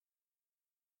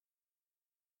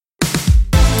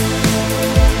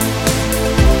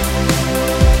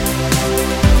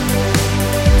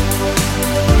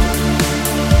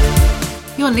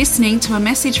You're listening to a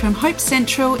message from Hope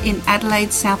Central in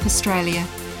Adelaide, South Australia.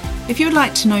 If you would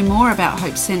like to know more about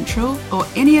Hope Central or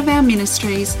any of our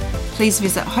ministries, please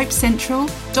visit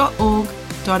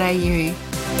hopecentral.org.au.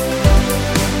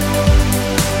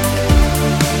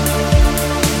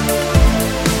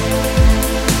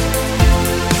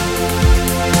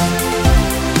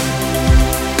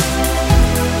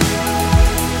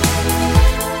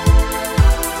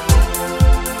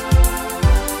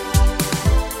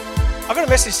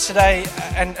 Message today,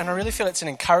 and I really feel it's an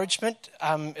encouragement.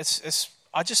 I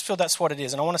just feel that's what it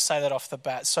is, and I want to say that off the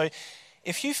bat. So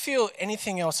if you feel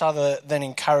anything else other than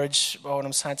encouraged by what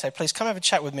I'm saying today, please come have a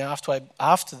chat with me after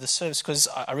the service, because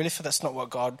I really feel that's not what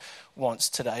God wants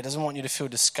today. He doesn't want you to feel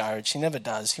discouraged. He never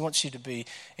does. He wants you to be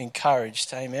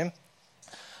encouraged. Amen.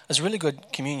 It was a really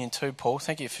good communion too, Paul.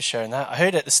 Thank you for sharing that. I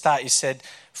heard at the start you said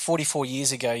 44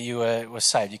 years ago you were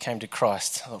saved. You came to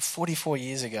Christ. I thought 44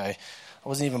 years ago. I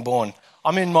wasn't even born.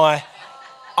 I'm in my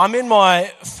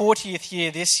 40th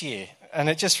year this year, and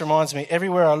it just reminds me,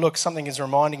 everywhere I look, something is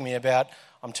reminding me about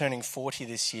I'm turning 40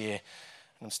 this year,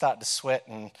 and I'm starting to sweat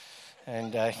and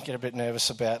get a bit nervous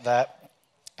about that.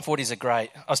 40s are great.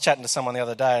 I was chatting to someone the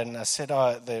other day, and I said,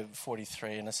 they're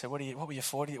 43, and I said, what are your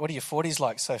 40s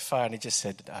like so far? And he just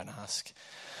said, don't ask.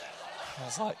 I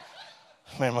was like,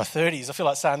 man, my 30s, I feel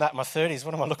like saying that in my 30s.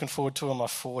 What am I looking forward to in my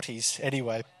 40s?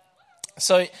 Anyway,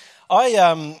 so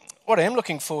what I am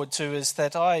looking forward to is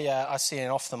that I see an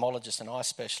ophthalmologist, an eye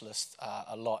specialist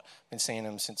a lot. I've been seeing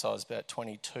him since I was about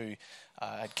 22.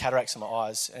 I had cataracts in my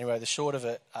eyes. Anyway, the short of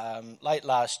it, late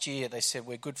last year they said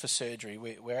we're good for surgery.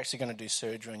 We're actually going to do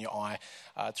surgery on your eye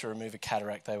to remove a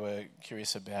cataract. They were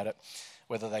curious about it,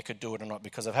 whether they could do it or not,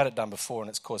 because I've had it done before and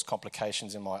it's caused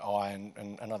complications in my eye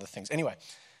and other things. Anyway,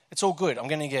 it's all good. I'm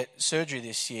going to get surgery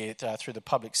this year through the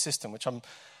public system, which I'm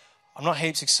not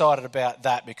heaps excited about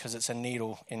that because it's a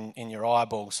needle in your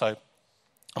eyeball. So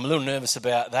I'm a little nervous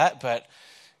about that, but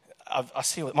I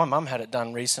see my mum had it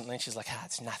done recently. And she's like,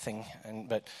 it's nothing.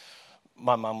 But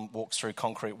my mum walks through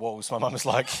concrete walls. My mum is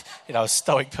like, a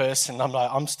stoic person. I'm like,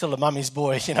 I'm still a mummy's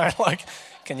boy, like,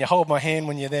 can you hold my hand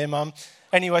when you're there, mum?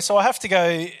 Anyway, so I have to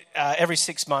go every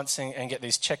 6 months and get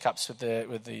these checkups with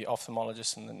the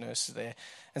ophthalmologist and the nurses there.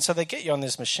 And so they get you on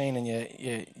this machine and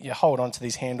you hold on to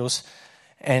these handles.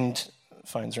 And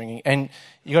phone's ringing, and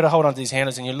you got to hold on to these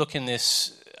handles, and you look in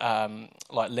this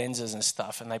like lenses and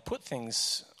stuff, and they put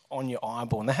things on your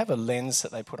eyeball, and they have a lens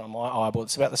that they put on my eyeball.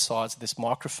 It's about the size of this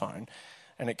microphone,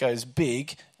 and it goes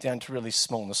big down to really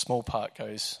small, and the small part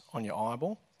goes on your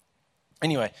eyeball.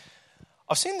 Anyway,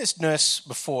 I've seen this nurse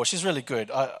before. She's really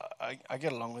good. I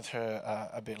get along with her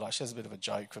a bit. Like, she has a bit of a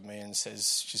joke with me and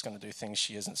says she's going to do things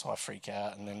she isn't, so I freak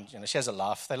out, and then she has a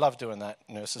laugh. They love doing that,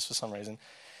 nurses, for some reason.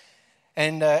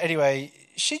 And anyway,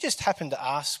 she just happened to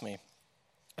ask me,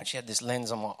 and she had this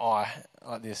lens on my eye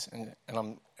like this, and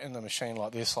I'm in the machine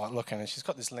like this, like looking, and she's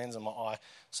got this lens on my eye,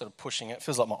 sort of pushing it. It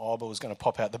feels like my eyeball was going to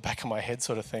pop out the back of my head,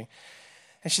 sort of thing.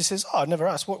 And she says, I've never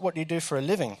asked, what do you do for a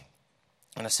living?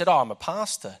 And I said, I'm a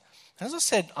pastor. And as I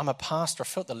said, I'm a pastor, I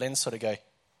felt the lens sort of go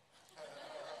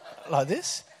like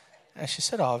this. And she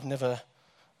said, I've never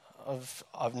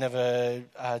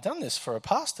done this for a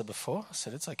pastor before. I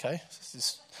said, it's okay.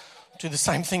 Do the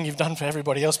same thing you've done for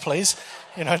everybody else, please.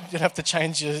 You don't have to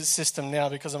change your system now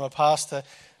because I'm a pastor.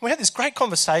 We had this great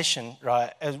conversation,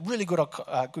 right? A really good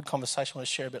conversation I want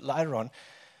to share a bit later on.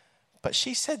 But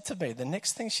she said to me, the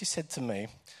next thing she said to me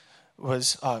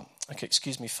was, okay,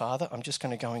 excuse me, Father, I'm just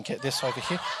going to go and get this over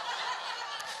here.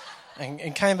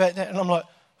 And came back there, and I'm like,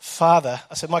 Father.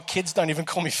 I said, my kids don't even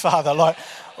call me Father. Like,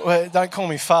 don't call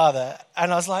me Father.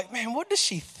 And I was like, man, what does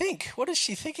she think? What is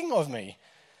she thinking of me?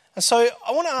 And so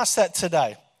I want to ask that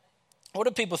today. What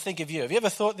do people think of you? Have you ever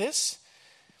thought this?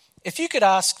 If you could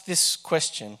ask this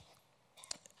question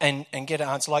and get an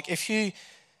answer, like if you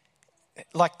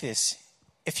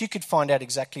could find out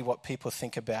exactly what people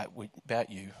think about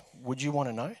you, would you want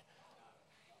to know?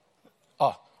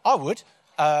 Oh, I would.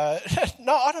 No,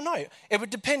 I don't know. It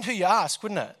would depend who you ask,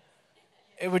 wouldn't it?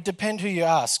 It would depend who you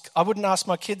ask. I wouldn't ask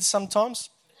my kids sometimes.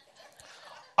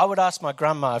 I would ask my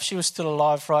grandma. If she was still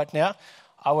alive right now,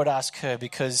 I would ask her,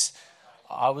 because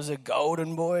I was a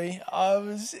golden boy.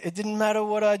 It didn't matter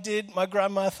what I did. My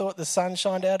grandma thought the sun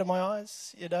shined out of my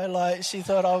eyes. Like she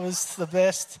thought I was the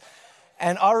best.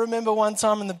 And I remember one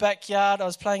time in the backyard, I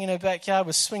was playing in her backyard,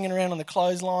 was swinging around on the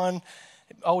clothesline,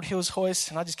 old Hills hoist,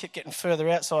 and I just kept getting further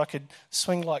out so I could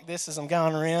swing like this as I'm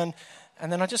going around.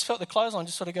 And then I just felt the clothesline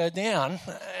just sort of go down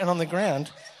and on the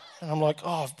ground. And I'm like,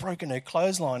 I've broken her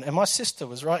clothesline. And my sister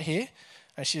was right here,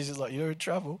 and she's just like, you're in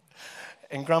trouble.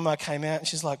 And Grandma came out and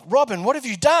she's like, Robin, what have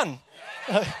you done?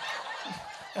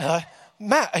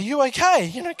 Matt, are you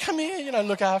okay? Come here,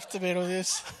 look after me and all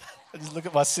this. I just look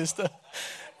at my sister.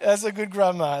 That's a good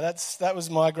grandma. That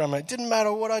was my grandma. It didn't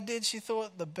matter what I did. She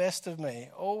thought the best of me.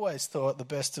 Always thought the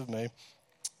best of me.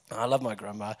 I love my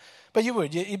grandma. But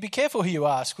you'd be careful who you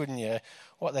ask, wouldn't you,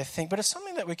 what they think. But it's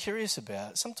something that we're curious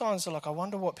about. Sometimes they're like, I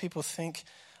wonder what people think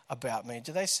about me.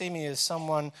 Do they see me as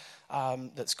someone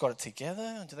that's got it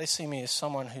together? Do they see me as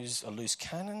someone who's a loose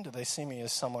cannon? Do they see me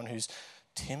as someone who's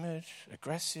timid,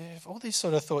 aggressive? All these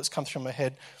sort of thoughts come through my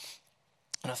head.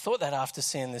 And I thought that after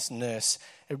seeing this nurse,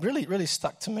 it really, really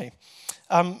stuck to me.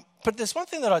 But there's one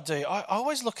thing that I do. I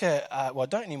always look at, I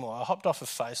don't anymore. I hopped off of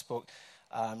Facebook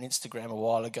and Instagram a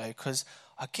while ago because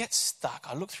I get stuck.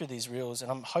 I look through these reels and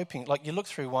I'm hoping, like you look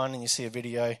through one and you see a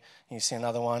video and you see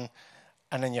another one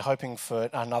and then you're hoping for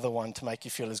another one to make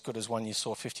you feel as good as one you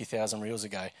saw 50,000 reels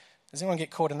ago. Does anyone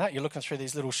get caught in that? You're looking through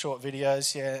these little short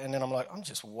videos, and then I'm like, I'm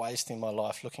just wasting my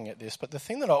life looking at this. But the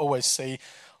thing that I always see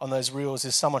on those reels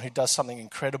is someone who does something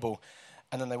incredible,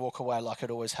 and then they walk away like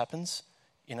it always happens.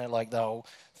 Like they'll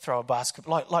throw a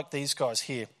basketball, like these guys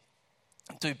here,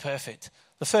 do perfect.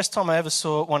 The first time I ever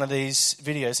saw one of these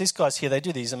videos, these guys here, they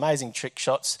do these amazing trick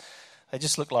shots. They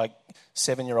just look like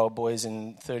 7-year-old boys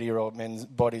in 30-year-old men's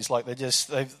bodies. Like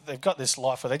they've got this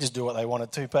life where they just do what they want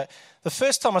to do. But the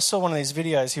first time I saw one of these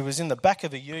videos, he was in the back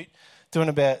of a ute doing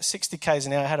about 60 k's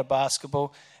an hour, had a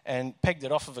basketball and pegged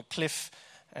it off of a cliff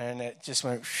and it just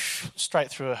went straight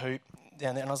through a hoop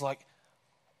down there. And I was like,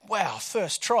 wow,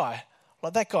 first try.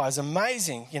 Like that guy's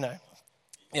amazing,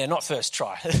 Yeah, not first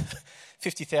try.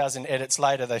 50,000 edits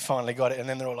later, they finally got it. And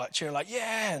then they're all like cheering like,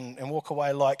 yeah, and walk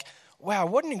away like, wow,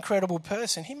 what an incredible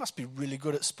person. He must be really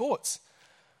good at sports.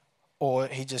 Or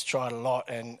he just tried a lot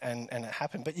and it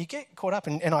happened. But you get caught up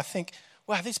and I think,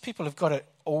 wow, these people have got it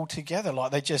all together.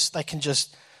 Like they can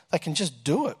just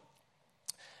do it.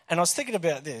 And I was thinking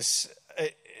about this.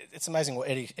 It's amazing what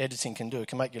editing can do. It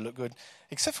can make you look good.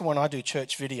 Except for when I do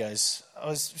church videos. I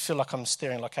always feel like I'm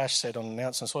staring, like Ash said on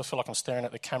announcements, I always feel like I'm staring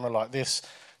at the camera like this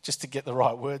just to get the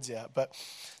right words out. But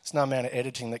there's no amount of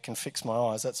editing that can fix my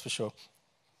eyes, that's for sure.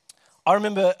 I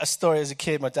remember a story as a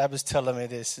kid. My dad was telling me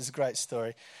this. It's a great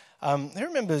story. Who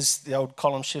remembers the old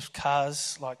column shift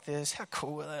cars like this? How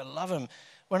cool were they? I love them.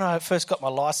 When I first got my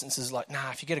license, it was like,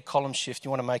 if you get a column shift, you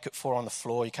want to make it 4 on the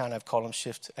floor. You can't have column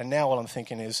shift. And now all I'm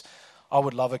thinking is, I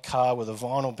would love a car with a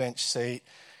vinyl bench seat,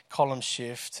 column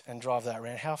shift, and drive that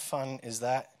around. How fun is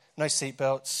that? No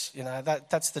seatbelts.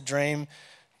 That's the dream.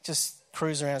 Just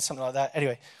cruise around, something like that.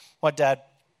 Anyway, my dad,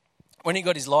 when he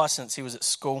got his license, he was at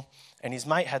school. And his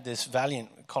mate had this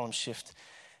Valiant column shift.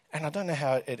 And I don't know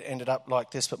how it ended up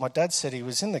like this, but my dad said he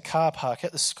was in the car park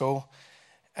at the school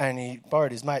and he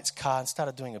borrowed his mate's car and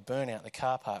started doing a burnout in the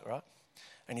car park, right?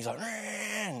 And he's like,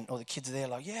 and all the kids are there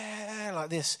like, yeah,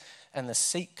 like this. And the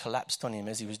seat collapsed on him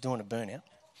as he was doing a burnout.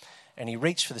 And he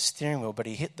reached for the steering wheel, but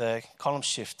he hit the column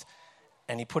shift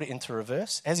and he put it into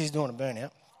reverse as he's doing a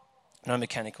burnout. No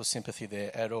mechanical sympathy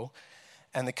there at all.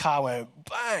 And the car went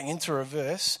bang into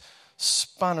reverse,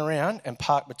 spun around and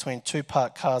parked between 2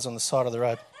 parked cars on the side of the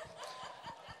road.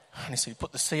 And he said, he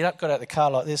put the seat up, got out the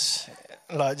car like this,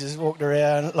 like just walked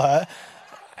around, like,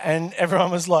 and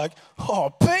everyone was like,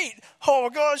 oh, Pete, oh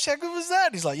my gosh, how good was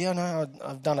that? He's like, yeah, no,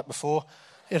 I've done it before.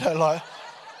 Like,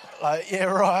 yeah,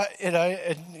 right,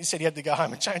 and he said he had to go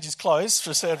home and change his clothes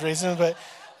for a certain reason, but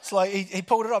it's like he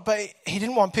pulled it up, but he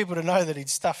didn't want people to know that he'd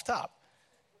stuffed up.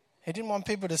 He didn't want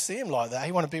people to see him like that.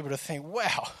 He wanted people to think,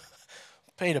 wow,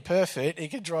 Peter Perfect, he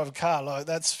could drive a car, like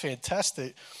that's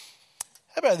fantastic.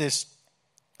 How about this?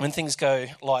 When things go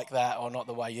like that or not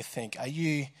the way you think, are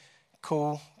you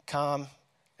cool, calm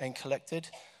and collected?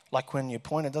 Like when your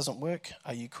pointer doesn't work,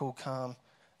 are you cool, calm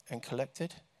and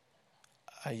collected?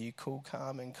 Are you cool,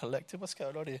 calm and collected? What's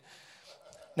going on here?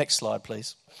 Next slide,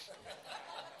 please.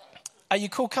 Are you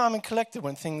cool, calm and collected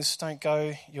when things don't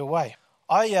go your way?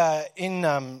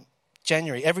 In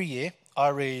January, every year, I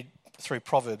read through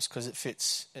Proverbs because it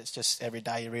fits. It's just every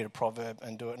day you read a proverb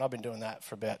and do it. And I've been doing that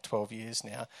for about 12 years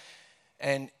now.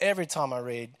 And every time I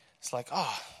read, it's like,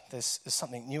 there's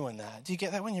something new in that. Do you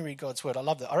get that when you read God's word? I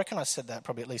love that. I reckon I said that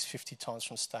probably at least 50 times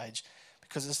from stage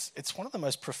because it's one of the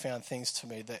most profound things to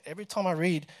me that every time I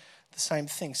read the same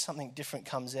thing, something different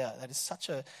comes out. That is such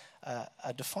a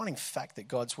defining fact that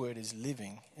God's word is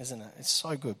living, isn't it? It's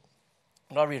so good.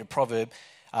 And I read a proverb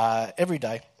every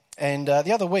day. And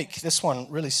the other week, this one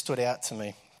really stood out to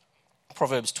me.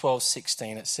 Proverbs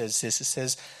 12:16, it says this. It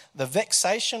says, the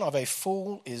vexation of a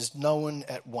fool is known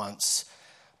at once,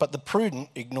 but the prudent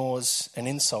ignores an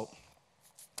insult.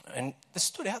 And this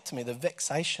stood out to me. The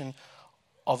vexation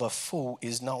of a fool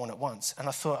is known at once. And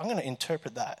I thought, I'm going to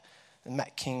interpret that. The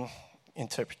Matt King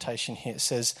interpretation here. It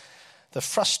says, The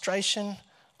frustration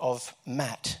of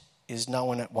Matt is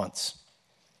known at once.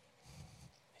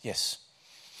 Yes.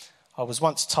 I was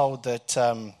once told that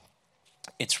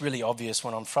it's really obvious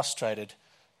when I'm frustrated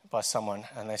by someone,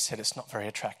 and they said it's not very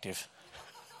attractive.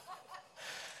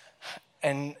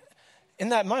 And in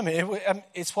that moment,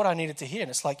 it's what I needed to hear. And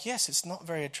it's like, yes, it's not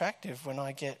very attractive when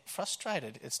I get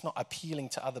frustrated. It's not appealing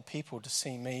to other people to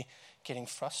see me getting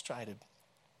frustrated.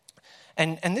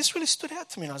 And this really stood out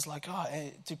to me. And I was like,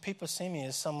 do people see me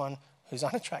as someone who's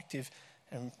unattractive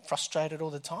and frustrated all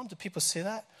the time? Do people see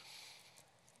that?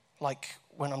 Like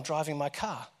when I'm driving my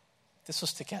car. This will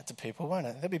stick out to people, won't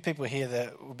it? There'll be people here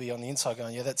that will be on the inside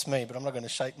going, yeah, that's me, but I'm not going to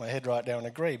shake my head right now and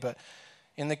agree. But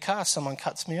in the car, someone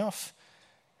cuts me off.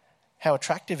 How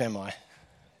attractive am I?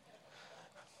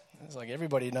 It's like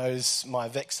everybody knows my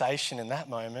vexation in that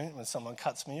moment when someone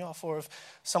cuts me off, or if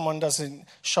someone doesn't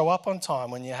show up on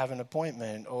time when you have an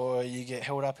appointment, or you get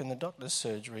held up in the doctor's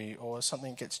surgery, or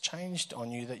something gets changed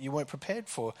on you that you weren't prepared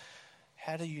for.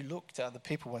 How do you look to other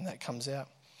people when that comes out?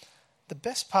 The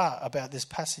best part about this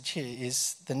passage here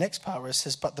is the next part where it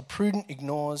says, but the prudent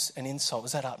ignores an insult.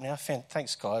 Is that up now?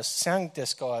 Thanks, guys. Sound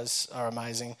desk guys are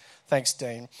amazing. Thanks,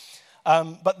 Dean.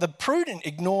 But the prudent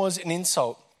ignores an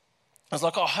insult. I was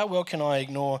like, how well can I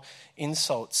ignore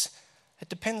insults? It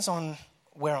depends on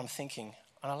where I'm thinking.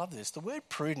 And I love this. The word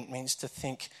prudent means to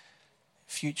think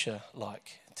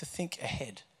future-like, to think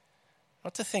ahead.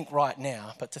 Not to think right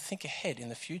now, but to think ahead in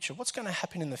the future. What's going to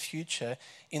happen in the future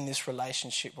in this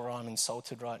relationship where I'm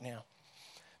insulted right now?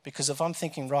 Because if I'm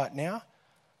thinking right now,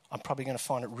 I'm probably going to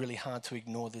find it really hard to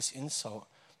ignore this insult.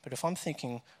 But if I'm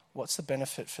thinking, what's the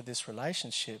benefit for this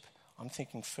relationship? I'm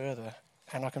thinking further,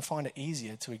 and I can find it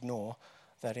easier to ignore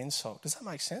that insult. Does that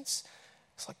make sense?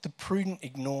 It's like the prudent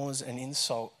ignores an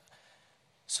insult.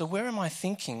 So where am I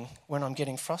thinking when I'm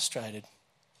getting frustrated?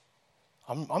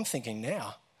 I'm thinking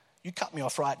now. You cut me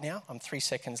off right now, I'm 3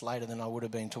 seconds later than I would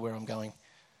have been to where I'm going.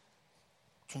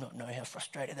 Do you not know how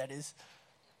frustrated that is?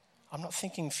 I'm not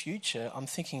thinking future, I'm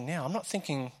thinking now. I'm not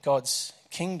thinking God's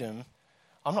kingdom.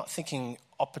 I'm not thinking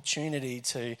opportunity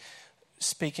to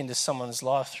speak into someone's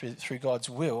life through God's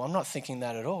will. I'm not thinking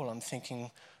that at all. I'm thinking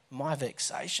my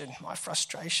vexation, my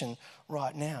frustration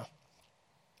right now.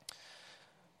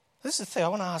 This is the thing I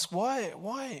want to ask, why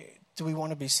do we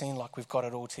want to be seen like we've got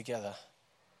it all together?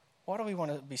 Why do we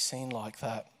want to be seen like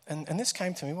that? And this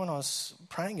came to me when I was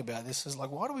praying about this. Is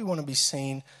like, why do we want to be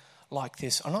seen like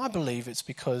this? And I believe it's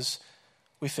because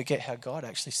we forget how God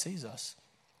actually sees us.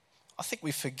 I think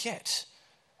we forget.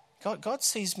 God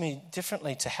sees me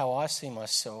differently to how I see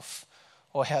myself,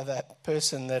 or how that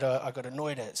person that I got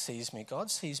annoyed at sees me.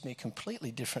 God sees me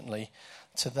completely differently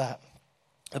to that.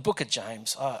 The book of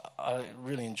James, I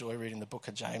really enjoy reading the book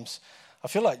of James. I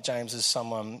feel like James is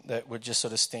someone that would just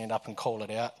sort of stand up and call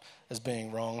it out as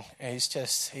being wrong.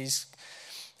 He's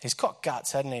got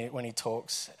guts, hasn't he, when he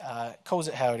talks. Calls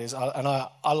it how it is, and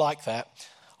I like that.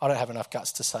 I don't have enough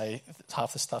guts to say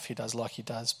half the stuff he does like he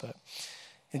does, but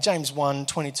in James 1,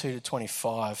 22 to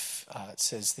 25, it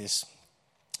says this.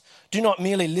 Do not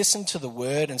merely listen to the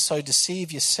word and so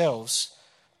deceive yourselves.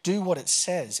 Do what it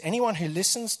says. Anyone who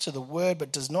listens to the word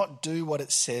but does not do what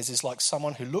it says is like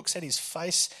someone who looks at his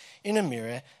face in a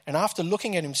mirror and after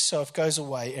looking at himself goes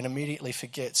away and immediately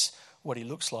forgets what he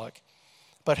looks like.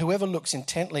 But whoever looks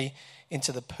intently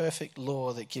into the perfect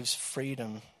law that gives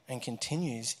freedom and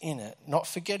continues in it, not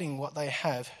forgetting what they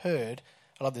have heard,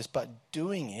 I love this, but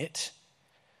doing it,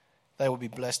 they will be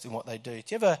blessed in what they do. Do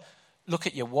you ever look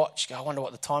at your watch, go, I wonder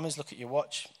what the time is, look at your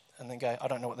watch, and then go, I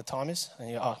don't know what the time is, and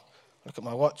you go, look at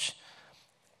my watch.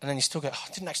 And then you still go,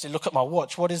 I didn't actually look at my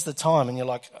watch. What is the time? And you're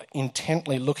like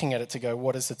intently looking at it to go,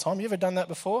 what is the time? You ever done that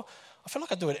before? I feel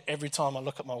like I do it every time I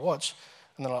look at my watch.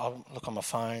 And then I'll look on my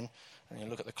phone and you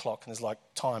look at the clock and there's like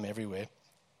time everywhere.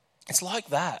 It's like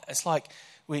that. It's like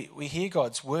we hear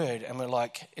God's word and we're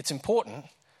like, it's important.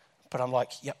 But I'm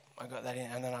like, yep, I got that in.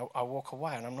 And then I walk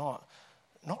away and I'm not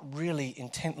really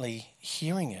intently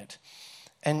hearing it.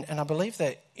 And I believe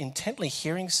that intently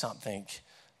hearing something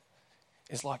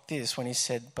is like this when he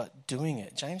said, but doing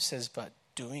it. James says, but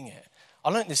doing it. I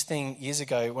learned this thing years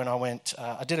ago when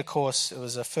I did a course. It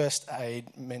was a first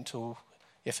aid mental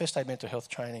health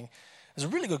training. It was a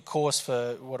really good course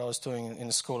for what I was doing in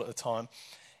the school at the time.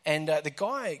 And the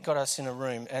guy got us in a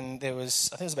room and there was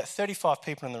about 35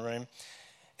 people in the room.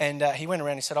 And he went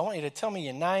around and he said, I want you to tell me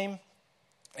your name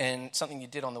and something you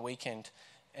did on the weekend.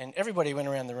 And everybody went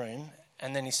around the room.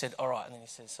 And then he said, all right. And then he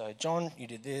said, so John, you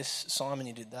did this. Simon,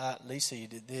 you did that. Lisa, you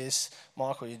did this.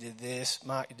 Michael, you did this.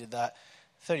 Mark, you did that.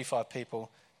 35 people,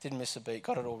 didn't miss a beat,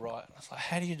 got it all right. I was like,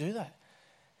 how do you do that?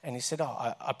 And he said,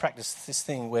 I practice this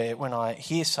thing where when I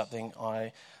hear something,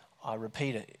 I I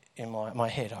repeat it in my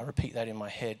head. I repeat that in my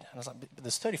head. And I was like, but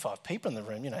there's 35 people in the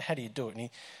room, how do you do it? And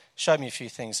he showed me a few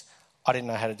things. I didn't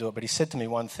know how to do it, but he said to me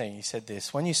one thing. He said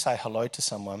this: when you say hello to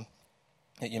someone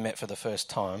that you met for the first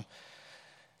time,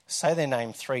 say their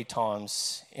name 3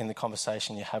 times in the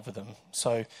conversation you have with them.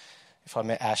 So if I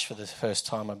met Ash for the first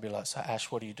time, I'd be like, so Ash,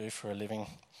 what do you do for a living?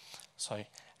 So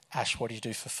Ash, what do you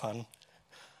do for fun?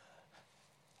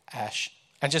 Ash.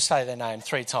 And just say their name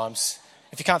 3 times.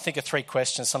 If you can't think of 3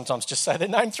 questions, sometimes just say their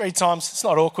name 3 times. It's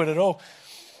not awkward at all.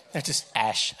 They're just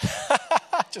Ash.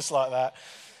 Just like that.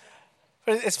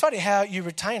 But it's funny how you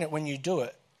retain it when you do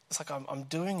it. It's like, I'm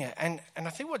doing it. And I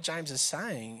think what James is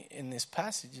saying in this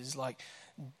passage is like,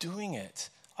 doing it.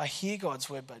 I hear God's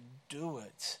word, but do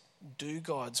it. Do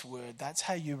God's word. That's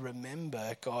how you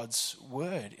remember God's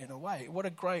word in a way. What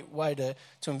a great way to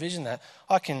envision that.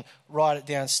 I can write it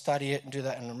down, study it and do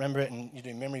that and remember it, and you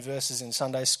do memory verses in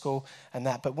Sunday school and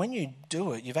that. But when you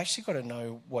do it, you've actually got to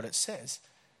know what it says,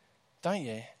 don't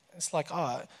you? It's like,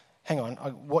 hang on,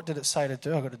 what did it say to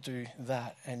do? I've got to do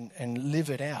that and live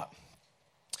it out.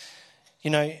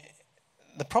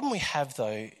 The problem we have,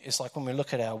 though, is like when we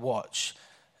look at our watch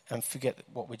and forget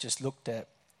what we just looked at,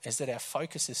 is that our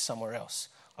focus is somewhere else.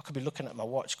 I could be looking at my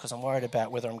watch because I'm worried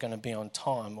about whether I'm going to be on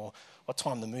time or what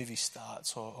time the movie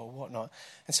starts or whatnot.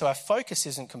 And so our focus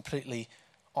isn't completely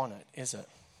on it, is it?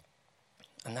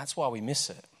 And that's why we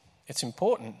miss it. It's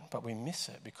important, but we miss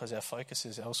it because our focus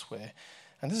is elsewhere.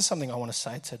 And this is something I want to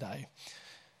say today.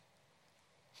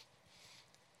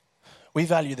 We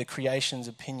value the creation's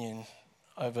opinion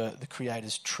over the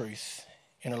Creator's truth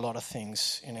in a lot of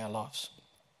things in our lives.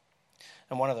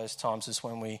 And one of those times is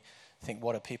when we think,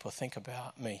 what do people think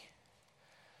about me?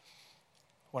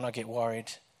 When I get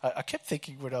worried, I kept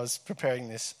thinking when I was preparing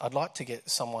this, I'd like to get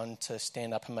someone to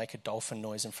stand up and make a dolphin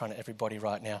noise in front of everybody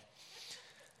right now.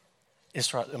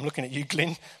 It's right, I'm looking at you,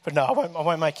 Glenn, but no, I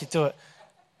won't make you do it.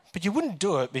 But you wouldn't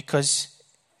do it because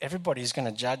everybody's going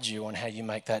to judge you on how you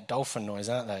make that dolphin noise,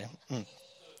 aren't they?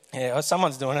 Yeah,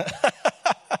 someone's doing it.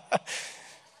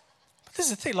 But this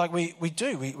is the thing, like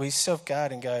we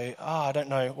self-guard and go, I don't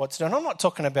know what to do. And I'm not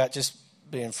talking about just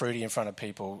being fruity in front of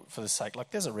people for the sake,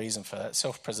 like there's a reason for that.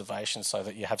 Self-preservation so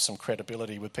that you have some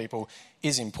credibility with people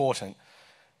is important.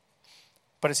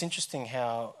 But it's interesting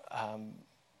how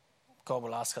God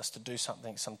will ask us to do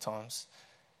something sometimes,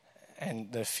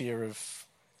 and the fear of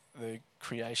the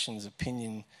creation's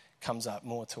opinion comes up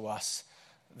more to us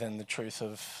than the truth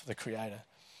of the Creator.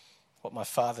 What my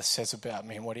Father says about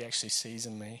me and what he actually sees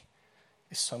in me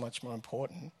is so much more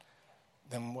important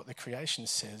than what the creation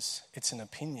says. It's an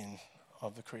opinion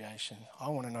of the creation. I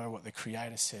want to know what the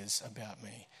Creator says about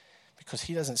me, because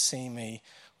he doesn't see me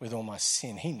with all my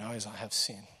sin. He knows I have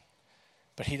sin,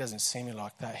 but he doesn't see me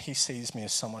like that. He sees me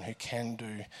as someone who can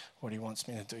do what he wants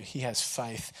me to do. He has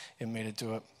faith in me to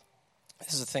do it.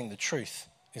 This is the thing, the truth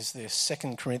is this.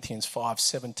 2 Corinthians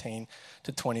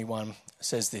 5:17-21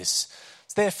 says this: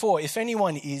 therefore, if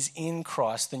anyone is in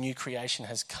Christ, the new creation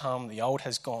has come, the old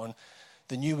has gone,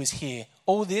 the new is here.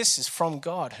 All this is from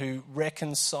God, who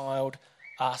reconciled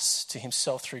us to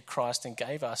himself through Christ and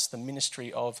gave us the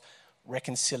ministry of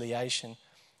reconciliation.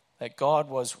 That God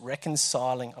was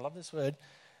reconciling, I love this word,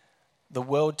 the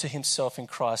world to himself in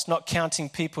Christ, not counting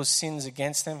people's sins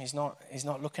against them. He's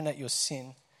not looking at your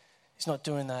sin. He's not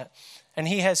doing that. And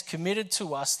he has committed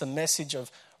to us the message of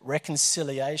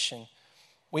reconciliation.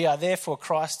 We are therefore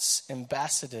Christ's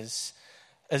ambassadors,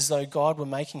 as though God were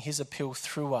making his appeal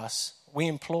through us. We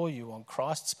implore you on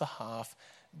Christ's behalf,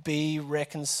 be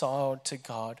reconciled to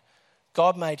God.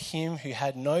 God made him who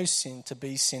had no sin to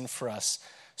be sin for us,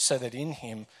 so that in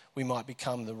him we might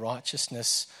become the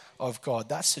righteousness of God.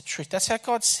 That's the truth. That's how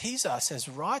God sees us, as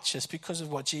righteous because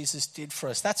of what Jesus did for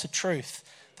us. That's a truth.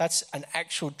 That's an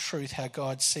actual truth, how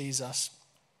God sees us.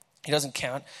 He doesn't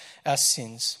count our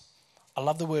sins. I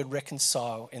love the word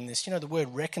reconcile in this. The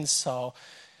word reconcile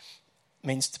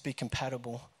means to be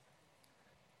compatible.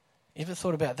 You ever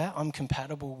thought about that? I'm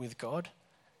compatible with God.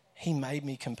 He made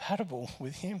me compatible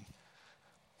with him.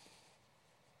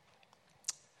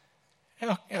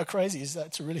 How crazy is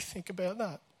that to really think about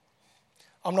that?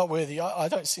 I'm not worthy. I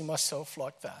don't see myself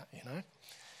like that,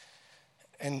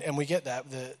 And we get that,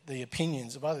 the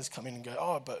opinions of others come in and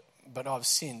go, but I've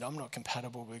sinned. I'm not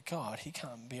compatible with God. He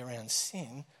can't be around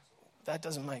sin. That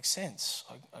doesn't make sense.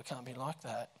 I can't be like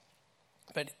that.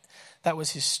 But that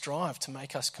was his strive to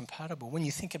make us compatible. When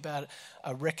you think about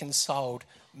a reconciled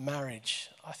marriage,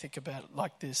 I think about it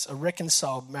like this. A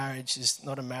reconciled marriage is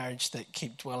not a marriage that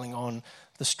keep dwelling on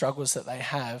the struggles that they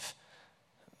have.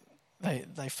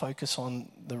 They focus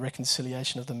on the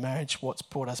reconciliation of the marriage, what's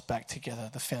brought us back together.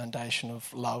 The foundation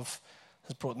of love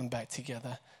has brought them back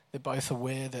together. They're both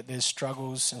aware that there's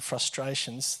struggles and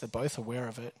frustrations. They're both aware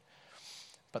of it.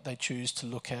 But they choose to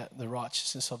look at the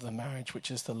righteousness of the marriage,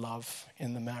 which is the love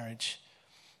in the marriage.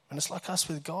 And it's like us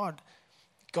with God.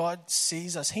 God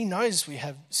sees us. He knows we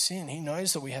have sin. He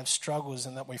knows that we have struggles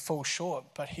and that we fall short.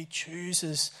 But he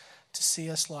chooses to see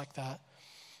us like that.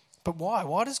 But why?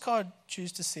 Why does God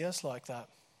choose to see us like that?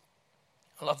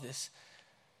 I love this.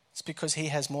 It's because he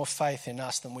has more faith in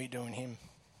us than we do in him.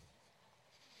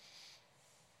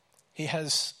 He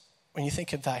has, when you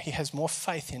think of that, he has more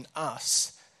faith in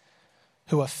us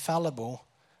who are fallible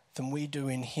than we do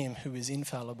in him who is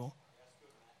infallible.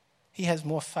 He has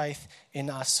more faith in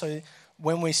us. So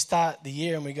when we start the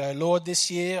year and we go, Lord, this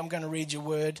year I'm going to read your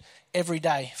word every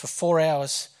day for 4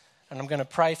 hours and I'm going to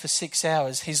pray for 6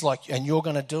 hours. He's like, and you're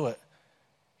going to do it.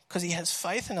 Because he has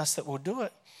faith in us that we'll do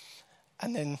it.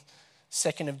 And then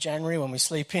 2nd of January when we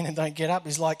sleep in and don't get up,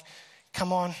 he's like,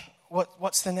 come on,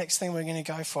 what's the next thing we're going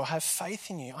to go for? I have faith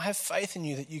in you. I have faith in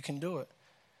you that you can do it.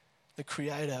 The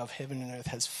creator of heaven and earth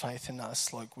has faith in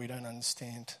us like we don't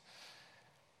understand.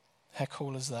 How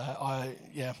cool is that? I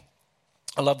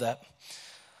love that.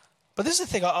 But this is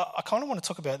the thing, I kind of want to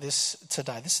talk about this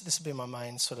today. This will be my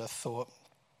main sort of thought.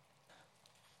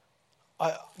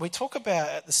 We talk about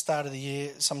at the start of the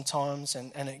year sometimes,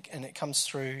 and it comes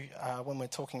through when we're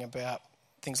talking about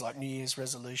things like New Year's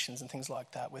resolutions and things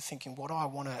like that. We're thinking, what do I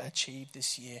want to achieve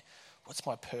this year? What's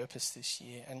my purpose this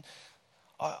year? And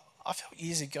I felt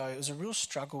years ago it was a real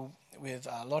struggle with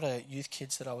a lot of youth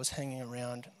kids that I was hanging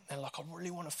around, and like, I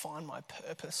really want to find my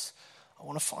purpose. I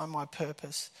want to find my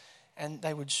purpose. And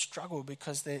they would struggle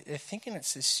because they're thinking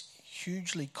it's this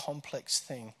hugely complex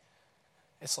thing.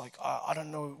 It's like, I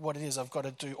don't know what it is. I've got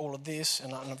to do all of this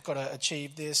and I've got to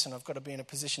achieve this and I've got to be in a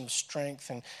position of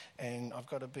strength and I've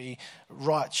got to be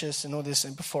righteous and all this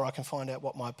and before I can find out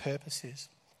what my purpose is.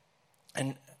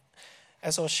 And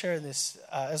as I was sharing this,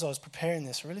 as I was preparing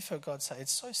this, I really felt God say,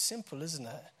 it's so simple, isn't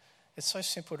it? It's so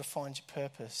simple to find your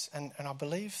purpose. And I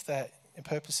believe that your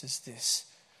purpose is this.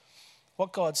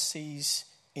 What God sees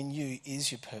in you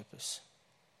is your purpose.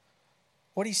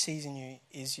 What he sees in you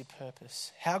is your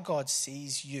purpose. How God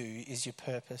sees you is your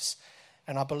purpose.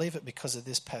 And I believe it because of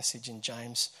this passage in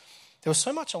James. There was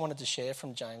so much I wanted to share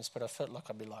from James, but I felt like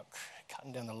I'd be like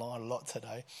cutting down the line a lot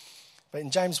today. But in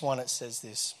James 1 it says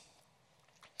this.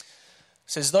 It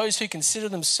says, those who consider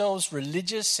themselves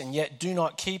religious and yet do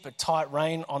not keep a tight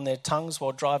rein on their tongues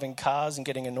while driving cars and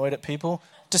getting annoyed at people,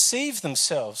 deceive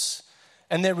themselves,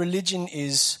 and their religion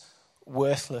is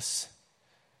worthless.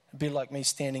 It'd be like me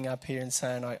standing up here and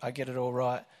saying, I get it all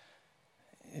right.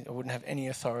 I wouldn't have any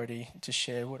authority to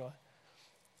share, would I?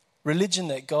 Religion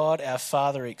that God, our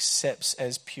Father, accepts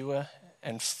as pure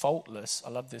and faultless. I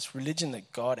love this. Religion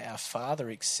that God, our Father,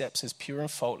 accepts as pure and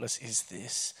faultless is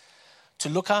this. To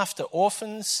look after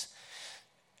orphans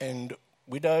and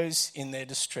widows in their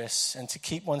distress and to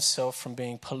keep oneself from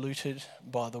being polluted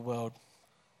by the world.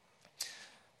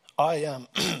 I am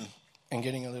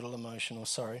getting a little emotional,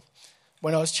 sorry.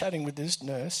 When I was chatting with this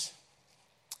nurse,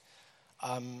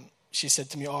 she said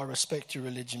to me, I respect your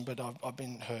religion, but I've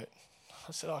been hurt.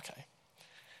 I said, okay.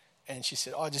 And she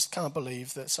said, I just can't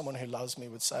believe that someone who loves me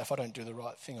would say, if I don't do the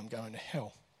right thing, I'm going to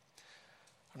hell.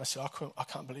 And I said, I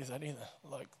can't believe that either.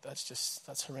 Like,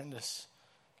 that's horrendous.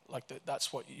 Like,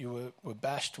 that's what you were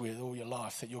bashed with all your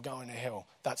life, that you're going to hell.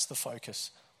 That's the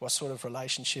focus. What sort of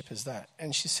relationship is that?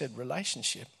 And she said,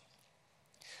 relationship.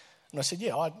 And I said,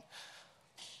 yeah,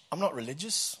 I'm not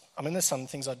religious. I mean, there's some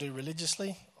things I do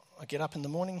religiously. I get up in the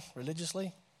morning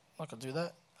religiously. I could do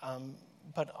that.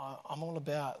 But I'm all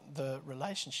about the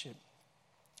relationship.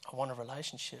 I want a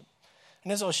relationship.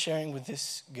 And as I was sharing with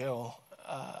this girl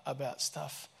about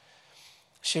stuff,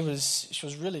 she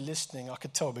was really listening. I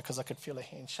could tell because I could feel her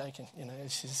hand shaking,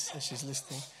 as she's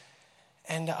listening.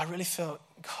 And I really felt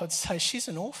God say, she's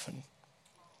an orphan.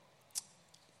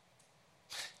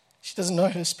 She doesn't know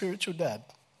her spiritual dad.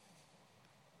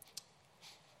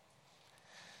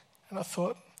 And I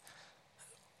thought,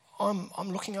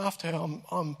 I'm looking after her.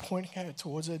 I'm pointing her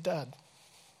towards her dad.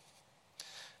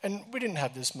 And we didn't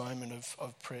have this moment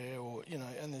of prayer or,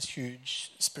 and this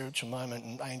huge spiritual moment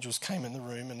and angels came in the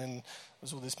room and then there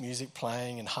was all this music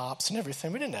playing and harps and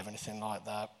everything. We didn't have anything like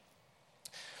that.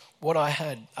 What I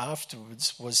had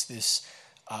afterwards was this,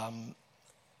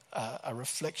 a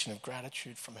reflection of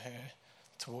gratitude from her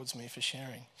towards me for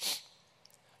sharing.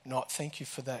 Not thank you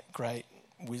for that great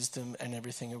wisdom and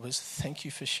everything. It was thank you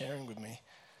for sharing with me.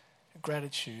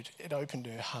 Gratitude. It opened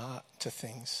her heart to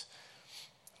things.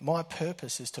 My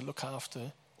purpose is to look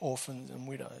after orphans and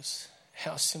widows.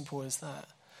 How simple is that?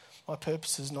 My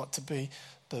purpose is not to be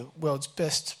the world's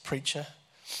best preacher.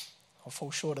 I'll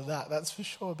fall short of that, that's for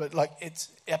sure. But like,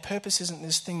 our purpose isn't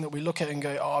this thing that we look at and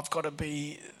go, oh, I've got to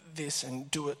be this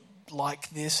and do it like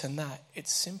this and that.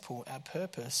 It's simple. Our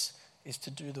purpose is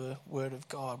to do the word of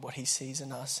God, what he sees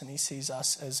in us, and he sees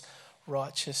us as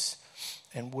righteous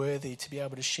and worthy to be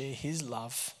able to share his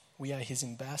love. We are his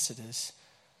ambassadors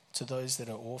to those that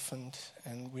are orphaned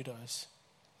and widows.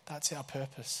 That's our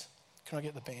purpose. Can I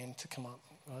get the band to come up,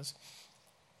 guys?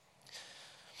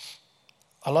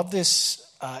 I love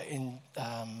this in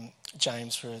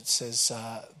James, where it says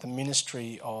the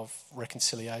ministry of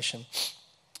reconciliation.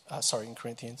 In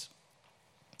Corinthians.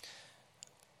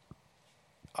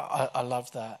 I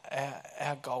love that.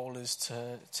 Our goal is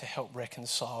to help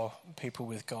reconcile people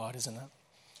with God, isn't it?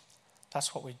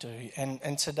 That's what we do.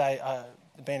 And today,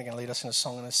 the band are going to lead us in a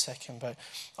song in a second, but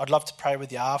I'd love to pray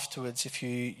with you afterwards if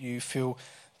you feel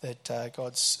that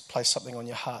God's placed something on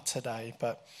your heart today.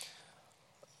 But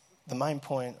the main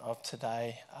point of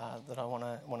today that I want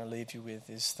to leave you with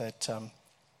is that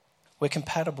we're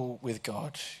compatible with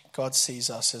God. God sees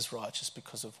us as righteous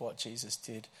because of what Jesus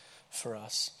did for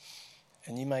us.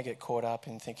 And you may get caught up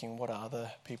in thinking what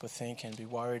other people think and be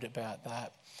worried about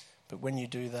that. But when you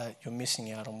do that, you're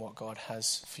missing out on what God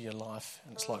has for your life.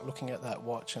 And it's like looking at that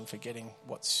watch and forgetting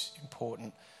what's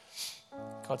important.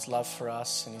 God's love for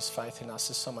us and his faith in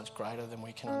us is so much greater than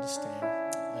we can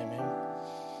understand. Amen.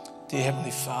 Dear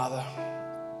Heavenly Father,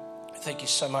 thank you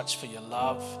so much for your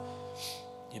love,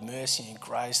 your mercy and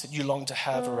grace, that you long to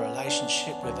have a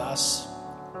relationship with us,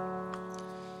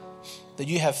 that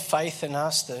you have faith in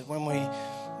us, that when we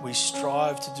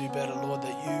strive to do better, Lord,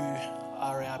 that you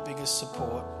are our biggest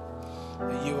support,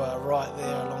 that you are right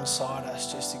there alongside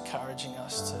us, just encouraging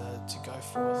us to go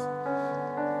forth.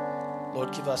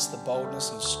 Lord, give us the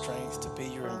boldness and strength to be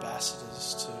your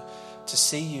ambassadors, to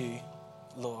see you,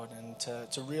 Lord, and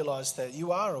to realise that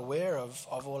you are aware of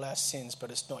all our sins,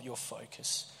 but it's not your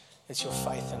focus. It's your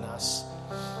faith in us.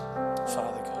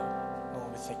 Father God,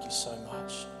 Lord, we thank you so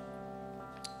much.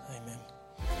 Amen.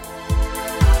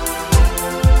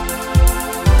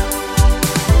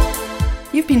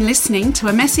 You've been listening to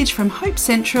a message from Hope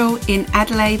Central in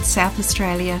Adelaide, South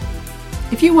Australia.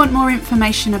 If you want more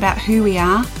information about who we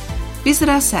are, visit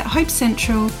us at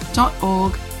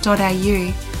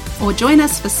hopecentral.org.au or join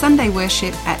us for Sunday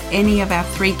worship at any of our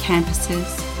 3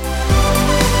 campuses.